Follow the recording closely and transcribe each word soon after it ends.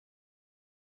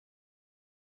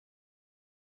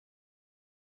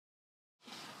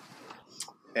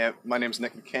My name's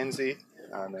Mackenzie,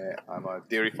 and I'm a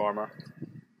dairy farmer,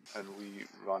 and we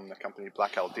run a company,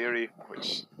 Black Owl Dairy,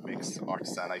 which makes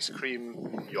artisan ice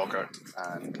cream, yogurt,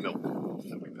 and milk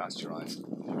that we pasteurise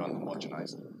and run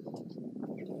homogenised.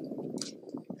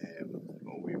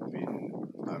 We've been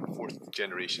a fourth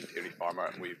generation dairy farmer,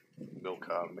 and we milk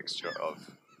a mixture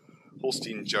of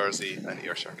Holstein, Jersey, and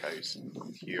Ayrshire cows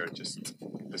here just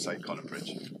beside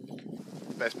Bridge.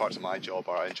 The best parts of my job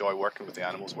are I enjoy working with the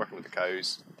animals, working with the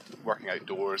cows, working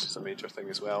outdoors is a major thing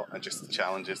as well, and just the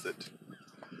challenges that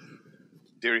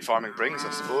dairy farming brings, I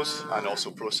suppose, and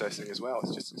also processing as well.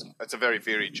 It's a very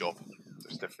varied job.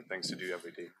 There's different things to do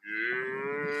every day.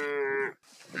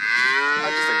 I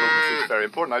just think local food is very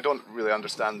important. I don't really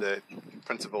understand the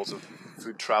principles of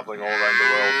food travelling all around the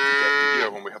world to get to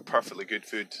here when we have perfectly good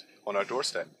food on our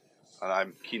doorstep. And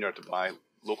I'm keener to buy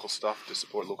local stuff to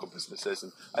support local businesses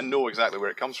and know exactly where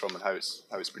it comes from and how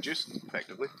it's produced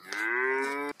effectively.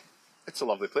 It's a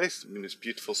lovely place. I mean, it's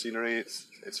beautiful scenery. It's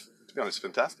to be honest,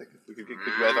 fantastic. If we could get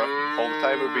good weather all the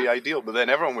time, it would be ideal. But then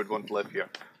everyone would want to live here.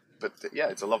 But yeah,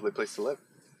 it's a lovely place to live.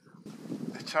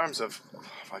 In terms of,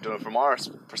 I don't know, from our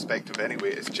perspective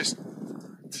anyway, it's just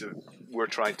we're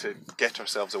trying to get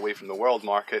ourselves away from the world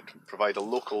market, provide a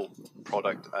local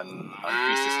product and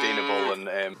be sustainable,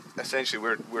 and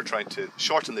essentially we're trying to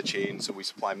shorten the chain, so we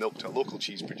supply milk to a local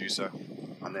cheese producer,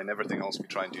 and then everything else we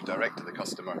try and do direct to the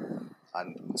customer,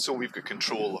 and so we've got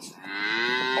control of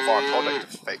our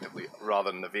product effectively,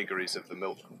 rather than the vagaries of the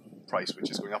milk price, which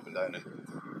is going up and down. And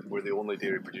we're the only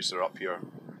dairy producer up here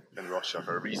in Russia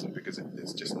for a reason, because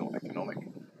it's just not economic,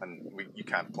 and you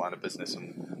can't plan a business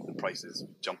and the price is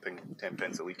jumping 10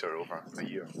 pence a litre over a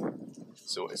year.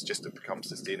 So it's just to become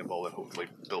sustainable and hopefully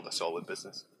build a solid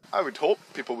business. I would hope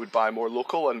people would buy more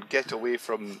local and get away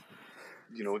from,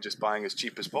 just buying as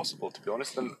cheap as possible, to be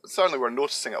honest. And certainly we're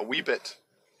noticing it a wee bit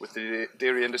with the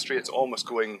dairy industry. It's almost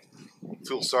going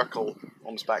full circle,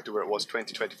 almost back to where it was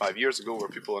 20-25 years ago, where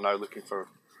people are now looking for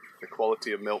the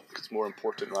quality of milk. It's more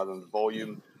important rather than the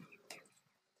volume.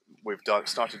 We've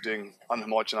started doing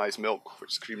unhomogenized milk,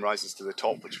 which cream rises to the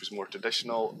top, which was more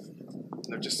traditional.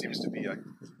 There just seems to be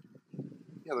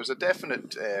there's a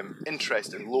definite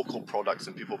interest in local products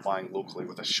and people buying locally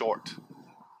with a short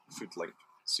food link,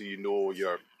 so you know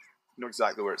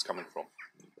exactly where it's coming from.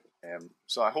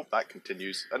 So I hope that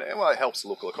continues, and it helps the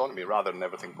local economy rather than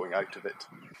everything going out of it.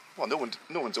 Well, no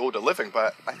one's owed a living,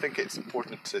 but I think it's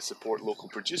important to support local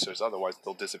producers, otherwise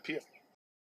they'll disappear.